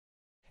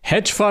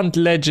Hedge fund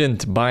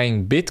legend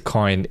buying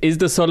Bitcoin. Is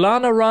the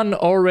Solana run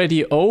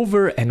already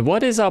over? And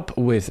what is up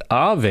with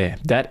Aave?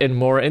 That and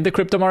more in the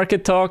crypto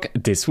market talk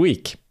this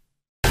week.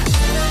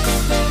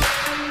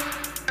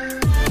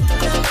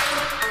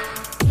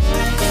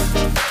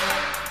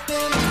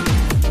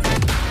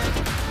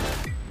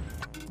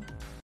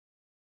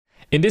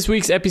 In this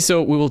week's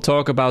episode, we will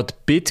talk about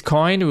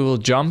Bitcoin. We will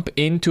jump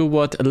into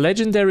what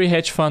legendary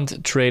hedge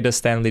fund trader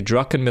Stanley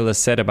Druckenmiller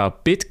said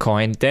about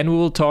Bitcoin. Then we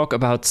will talk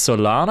about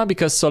Solana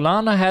because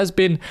Solana has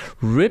been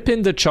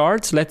ripping the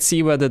charts. Let's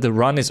see whether the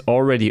run is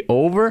already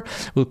over.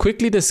 We'll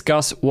quickly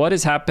discuss what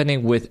is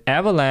happening with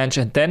Avalanche.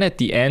 And then at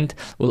the end,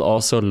 we'll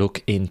also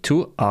look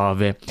into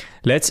Aave.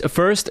 Let's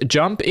first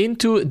jump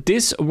into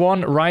this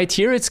one right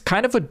here. It's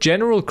kind of a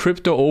general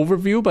crypto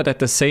overview, but at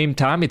the same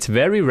time, it's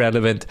very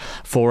relevant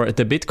for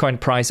the Bitcoin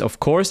price, of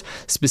course,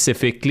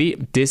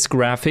 specifically this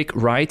graphic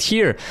right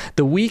here.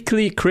 The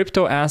weekly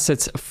crypto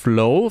assets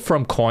flow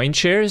from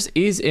CoinShares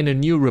is in a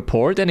new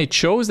report, and it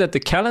shows that the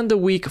calendar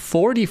week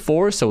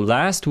 44, so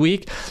last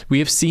week, we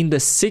have seen the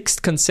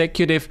 6th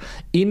consecutive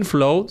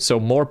inflow,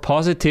 so more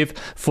positive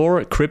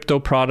for crypto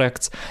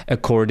products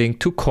according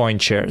to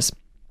CoinShares.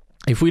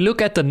 If we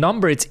look at the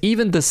number, it's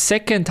even the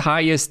second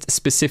highest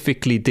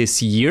specifically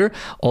this year,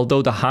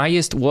 although the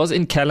highest was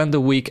in calendar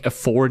week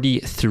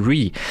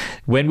 43.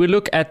 When we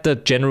look at the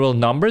general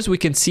numbers, we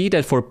can see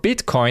that for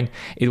Bitcoin,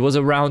 it was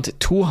around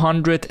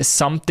 200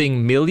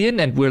 something million,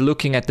 and we're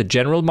looking at the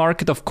general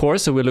market, of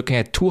course, so we're looking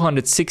at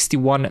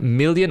 261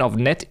 million of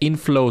net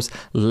inflows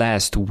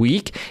last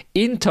week.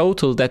 In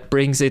total, that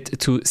brings it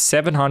to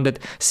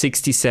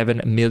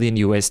 767 million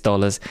US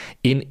dollars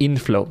in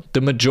inflow.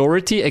 The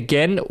majority,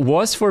 again,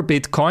 was for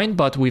Bitcoin,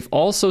 but we've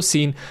also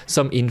seen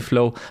some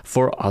inflow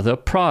for other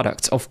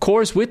products. Of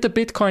course, with the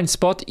Bitcoin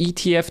spot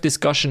ETF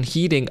discussion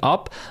heating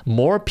up,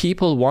 more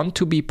people want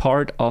to be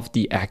part of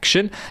the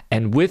action,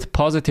 and with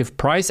positive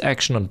price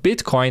action on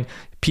Bitcoin,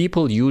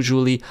 people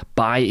usually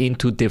buy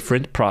into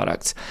different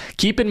products.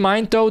 Keep in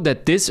mind though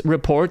that this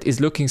report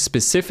is looking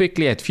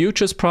specifically at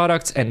futures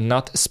products and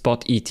not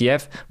spot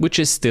ETF, which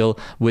is still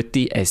with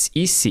the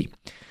SEC.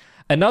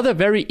 Another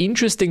very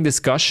interesting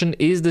discussion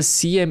is the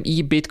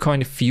CME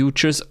Bitcoin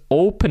futures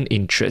open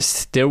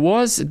interest. There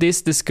was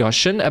this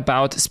discussion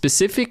about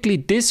specifically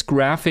this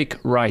graphic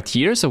right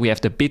here. So we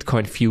have the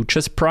Bitcoin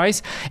futures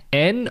price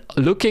and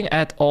looking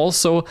at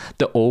also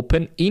the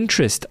open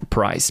interest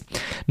price.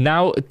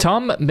 Now,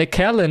 Tom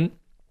McKellen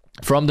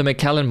from the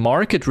McKellen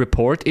Market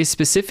Report is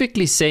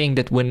specifically saying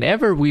that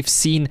whenever we've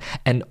seen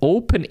an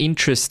open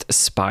interest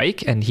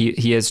spike, and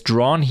he has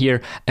drawn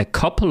here a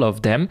couple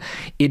of them,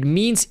 it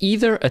means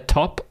either a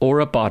top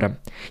or a bottom.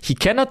 He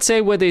cannot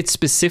say whether it's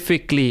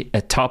specifically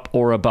a top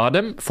or a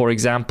bottom. For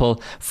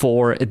example,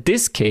 for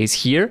this case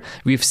here,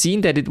 we've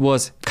seen that it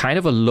was kind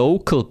of a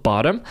local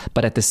bottom,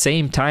 but at the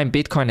same time,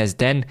 Bitcoin has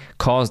then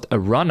caused a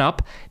run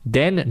up.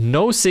 Then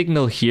no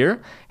signal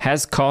here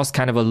has caused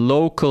kind of a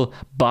local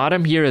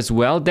bottom here as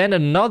well. Then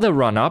another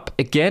run up,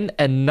 again,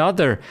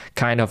 another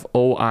kind of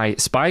OI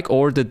spike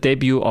or the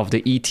debut of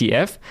the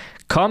ETF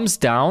comes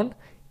down,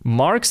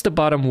 marks the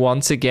bottom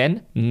once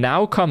again,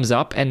 now comes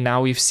up, and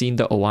now we've seen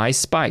the OI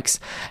spikes.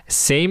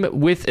 Same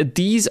with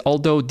these,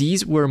 although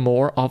these were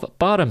more of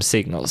bottom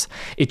signals.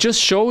 It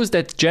just shows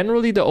that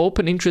generally the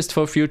open interest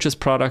for futures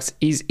products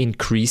is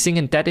increasing,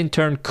 and that in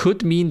turn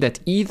could mean that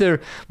either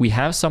we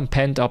have some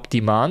pent-up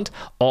demand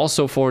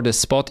also for the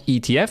spot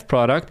ETF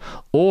product,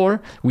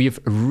 or we've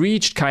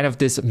reached kind of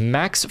this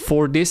max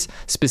for this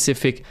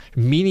specific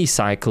mini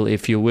cycle,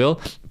 if you will,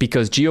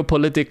 because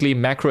geopolitically,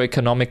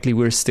 macroeconomically,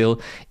 we're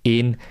still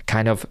in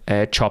kind of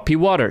choppy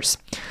waters.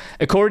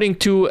 According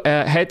to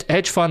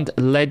hedge fund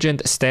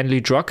legend Stanley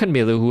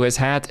Druckenmiller, who has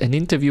had an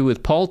interview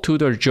with Paul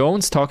Tudor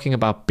Jones talking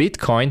about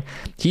Bitcoin,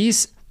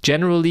 he's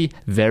generally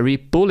very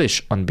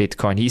bullish on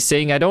Bitcoin. He's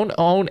saying, I don't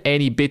own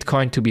any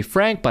Bitcoin to be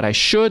frank, but I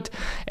should.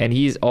 And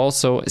he's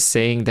also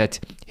saying that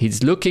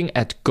he's looking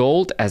at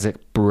gold as a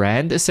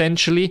brand,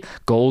 essentially.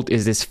 Gold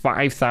is this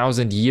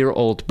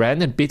 5,000-year-old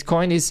brand, and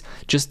Bitcoin is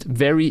just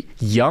very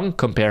young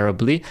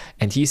comparably.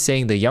 And he's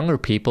saying the younger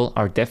people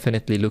are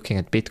definitely looking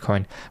at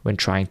Bitcoin when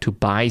trying to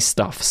buy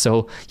stuff.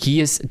 So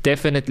he is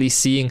definitely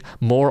seeing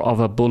more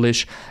of a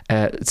bullish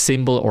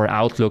symbol or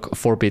outlook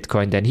for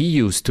Bitcoin than he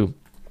used to.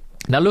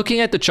 Now, looking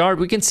at the chart,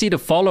 we can see the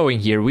following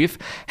here. We've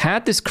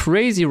had this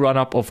crazy run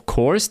up, of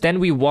course. Then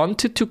we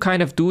wanted to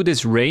kind of do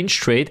this range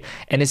trade.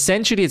 And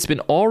essentially, it's been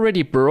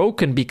already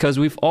broken because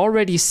we've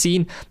already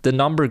seen the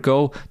number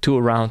go to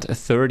around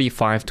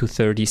 35 to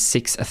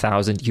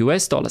 36,000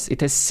 US dollars.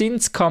 It has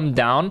since come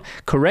down,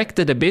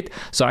 corrected a bit.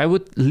 So I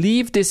would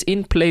leave this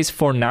in place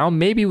for now.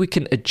 Maybe we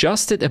can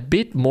adjust it a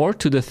bit more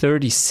to the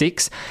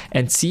 36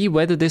 and see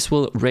whether this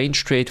will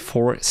range trade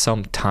for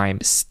some time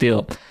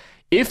still.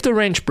 If the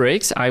range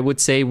breaks, I would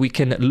say we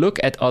can look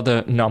at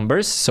other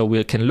numbers. So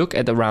we can look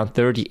at around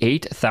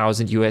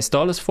 38,000 US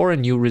dollars for a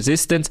new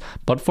resistance.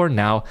 But for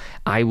now,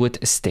 I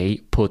would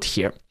stay put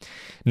here.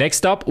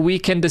 Next up, we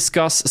can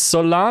discuss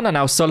Solana.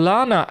 Now,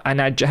 Solana,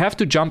 and I have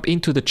to jump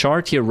into the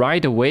chart here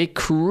right away,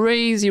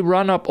 crazy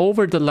run up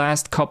over the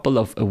last couple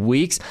of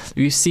weeks.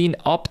 We've seen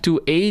up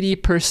to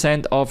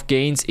 80% of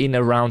gains in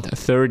around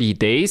 30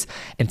 days.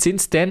 And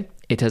since then,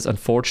 it has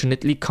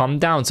unfortunately come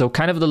down. So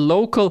kind of the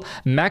local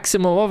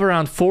maximum of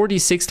around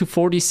 46 to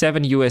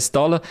 47 US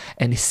dollar.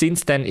 And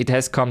since then, it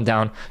has come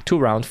down to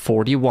around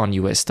 41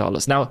 US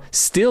dollars. Now,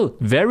 still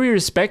very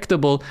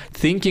respectable,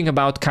 thinking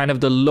about kind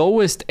of the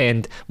lowest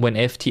end when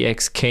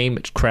FTX came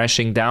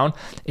crashing down.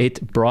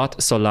 It brought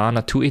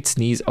Solana to its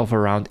knees of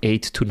around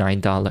 $8 to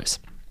 $9.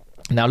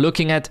 Now,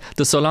 looking at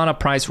the Solana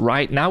price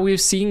right now, we're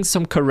seeing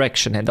some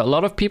correction. And a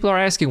lot of people are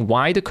asking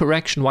why the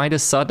correction, why the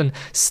sudden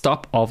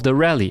stop of the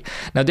rally.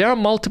 Now, there are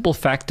multiple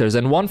factors.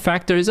 And one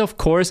factor is, of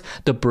course,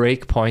 the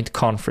Breakpoint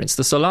conference.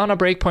 The Solana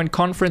Breakpoint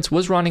conference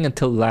was running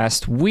until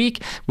last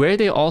week, where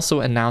they also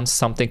announced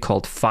something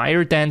called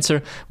Fire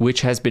Dancer, which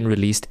has been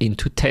released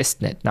into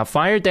testnet. Now,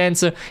 Fire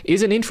Dancer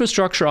is an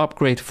infrastructure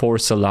upgrade for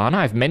Solana.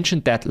 I've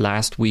mentioned that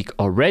last week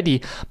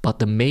already. But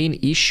the main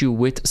issue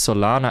with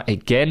Solana,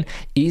 again,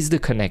 is the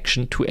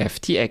connection to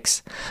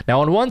FTX.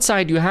 Now, on one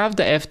side, you have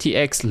the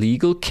FTX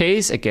legal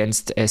case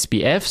against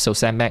SBF, so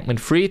Sam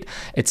Bankman-Fried,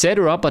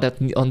 etc. But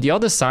on the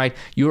other side,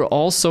 you're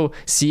also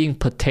seeing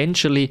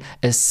potentially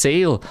a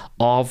sale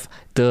of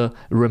the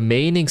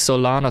remaining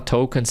Solana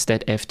tokens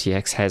that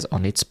FTX has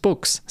on its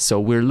books. So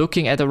we're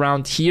looking at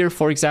around here,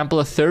 for example,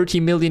 a 30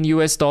 million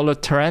US dollar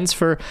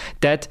transfer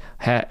that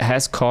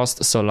has caused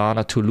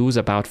Solana to lose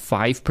about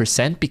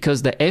 5%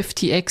 because the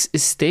FTX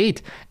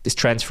estate is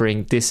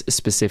transferring this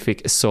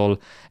specific SOL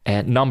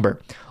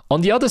number.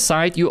 On the other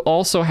side, you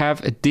also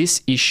have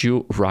this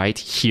issue right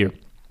here.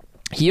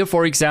 Here,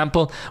 for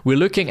example, we're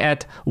looking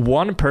at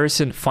one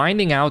person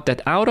finding out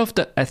that out of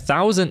the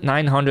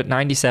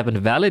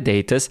 1,997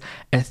 validators,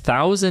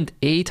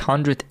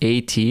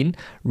 1,818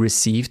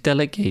 received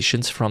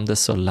delegations from the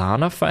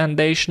Solana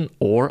Foundation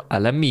or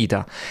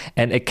Alameda,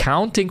 and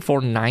accounting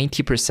for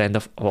 90%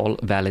 of all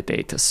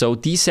validators. So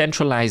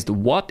decentralized,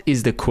 what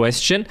is the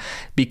question?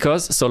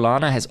 Because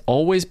Solana has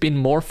always been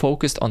more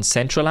focused on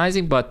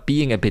centralizing, but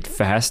being a bit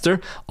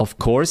faster, of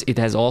course, it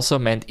has also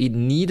meant it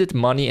needed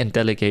money and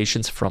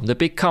delegations from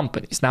the big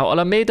companies. Now,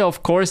 Alameda,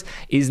 of course,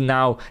 is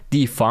now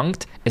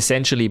defunct,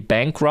 essentially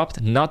bankrupt,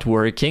 not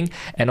working.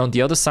 And on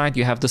the other side,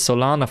 you have the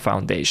Solana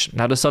Foundation.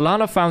 Now, the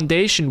Solana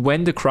Foundation,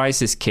 when the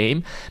crisis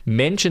came,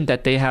 mentioned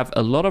that they have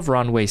a lot of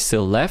runway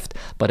still left.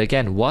 But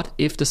again, what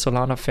if the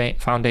Solana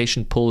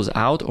Foundation pulls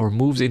out or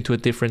moves into a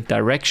different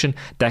direction?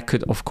 That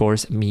could, of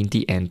course, mean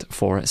the end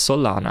for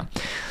Solana.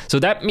 So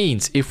that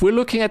means if we're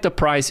looking at the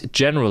price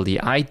generally,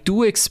 I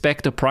do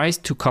expect the price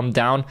to come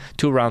down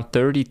to around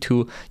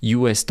 32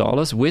 US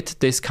dollars with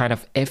this kind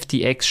of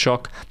FTX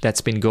shock that's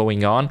been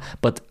going on.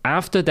 But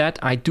after that,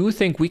 I do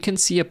think we can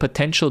see a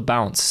potential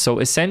bounce. So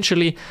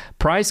essentially,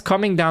 price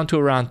coming down to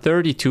around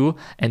 32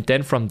 and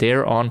then from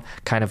there on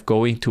kind of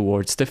going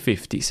towards the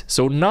 50s.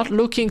 So not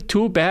looking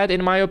too bad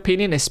in my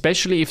opinion,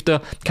 especially if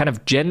the kind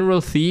of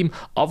general theme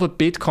of a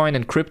Bitcoin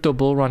and crypto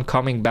bull run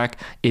coming back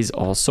is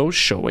also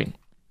showing.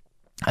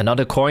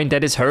 Another coin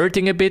that is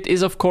hurting a bit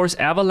is, of course,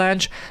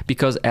 Avalanche,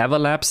 because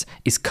Avalabs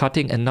is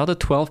cutting another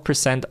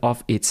 12%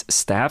 of its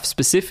staff,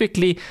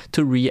 specifically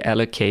to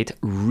reallocate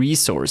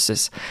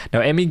resources. Now,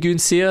 Emin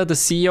Günsir, the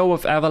CEO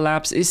of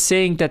Avalabs, is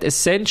saying that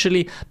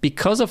essentially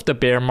because of the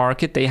bear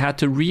market, they had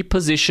to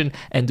reposition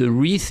and to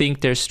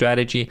rethink their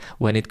strategy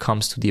when it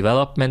comes to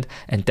development.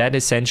 And that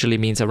essentially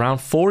means around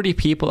 40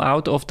 people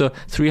out of the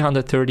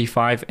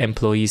 335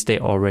 employees they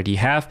already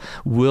have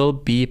will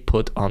be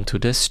put onto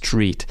the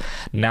street.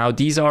 Now,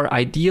 these are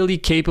ideally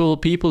capable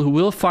people who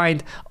will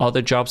find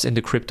other jobs in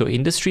the crypto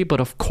industry, but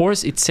of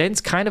course it sends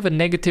kind of a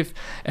negative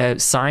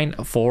sign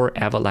for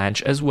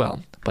Avalanche as well.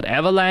 But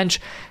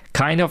Avalanche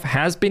kind of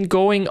has been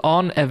going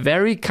on a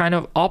very kind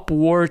of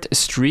upward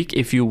streak,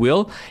 if you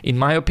will. In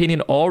my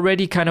opinion,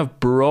 already kind of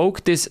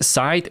broke this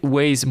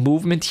sideways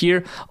movement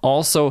here.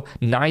 Also,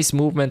 nice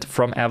movement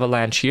from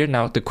Avalanche here.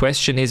 Now, the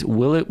question is,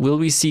 will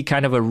we see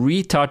kind of a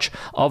retouch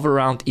of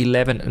around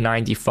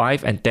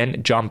 11.95 and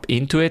then jump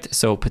into it?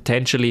 So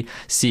potentially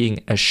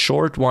seeing a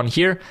short one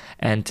here,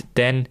 and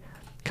then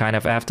kind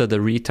of after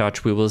the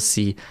retouch, we will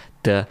see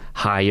the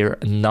higher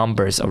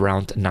numbers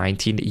around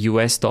 19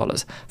 US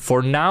dollars.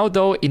 For now,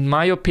 though, in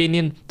my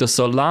opinion, the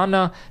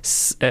Solana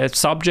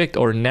subject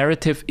or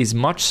narrative is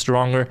much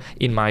stronger,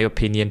 in my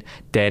opinion,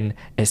 than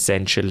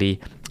essentially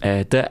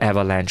the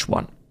Avalanche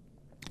one.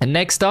 And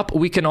next up,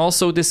 we can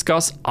also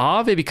discuss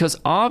Aave, because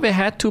Aave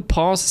had to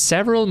pause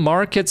several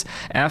markets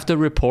after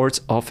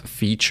reports of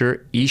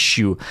feature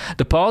issue.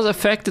 The pause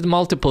affected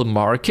multiple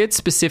markets,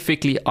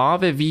 specifically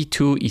Aave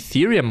V2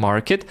 Ethereum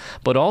market,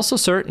 but also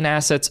certain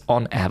assets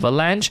on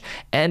Avalanche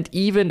and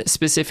even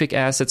specific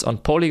assets on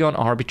Polygon,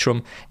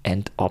 Arbitrum,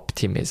 and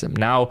Optimism.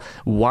 Now,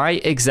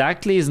 why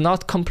exactly is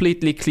not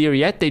completely clear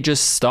yet. They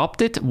just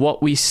stopped it.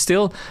 What we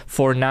still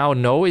for now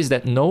know is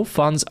that no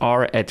funds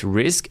are at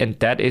risk, and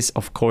that is,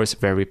 of course,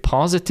 very very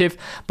positive,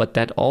 but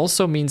that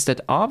also means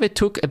that Aave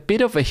took a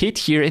bit of a hit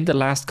here in the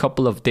last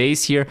couple of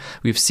days here.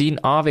 We've seen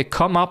Aave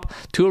come up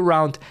to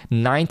around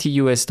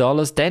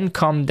 $90, then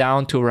come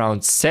down to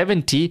around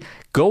 70,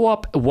 go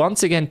up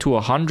once again to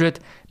 100,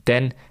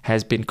 then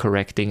has been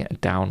correcting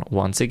down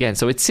once again.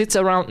 So it sits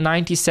around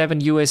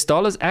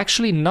 $97.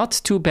 Actually not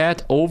too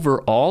bad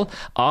overall.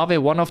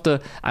 Aave, one of the,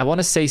 I want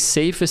to say,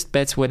 safest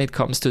bets when it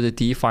comes to the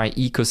DeFi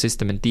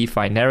ecosystem and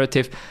DeFi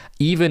narrative.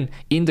 Even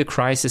in the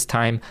crisis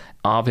time,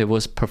 Aave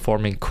was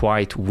performing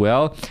quite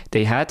well.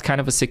 They had kind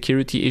of a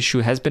security issue,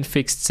 has been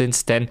fixed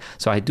since then.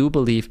 So I do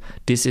believe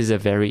this is a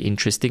very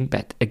interesting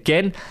bet.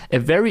 Again, a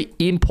very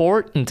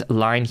important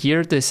line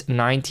here, this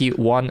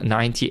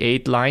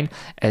 91.98 line.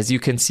 As you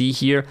can see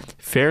here,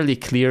 fairly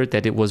clear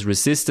that it was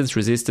resistance,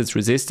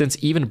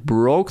 even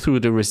broke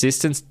through the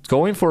resistance,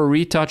 going for a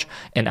retouch.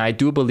 And I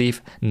do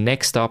believe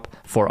next up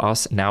for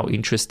us, now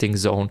interesting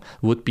zone,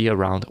 would be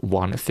around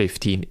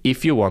 115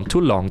 if you want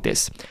to long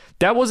this.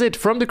 That was it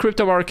from the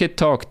Crypto Market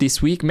Talk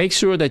this week. Make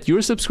sure that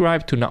you're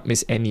subscribed to not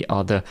miss any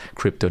other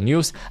crypto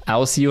news. I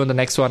will see you on the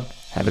next one.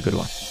 Have a good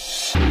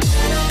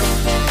one.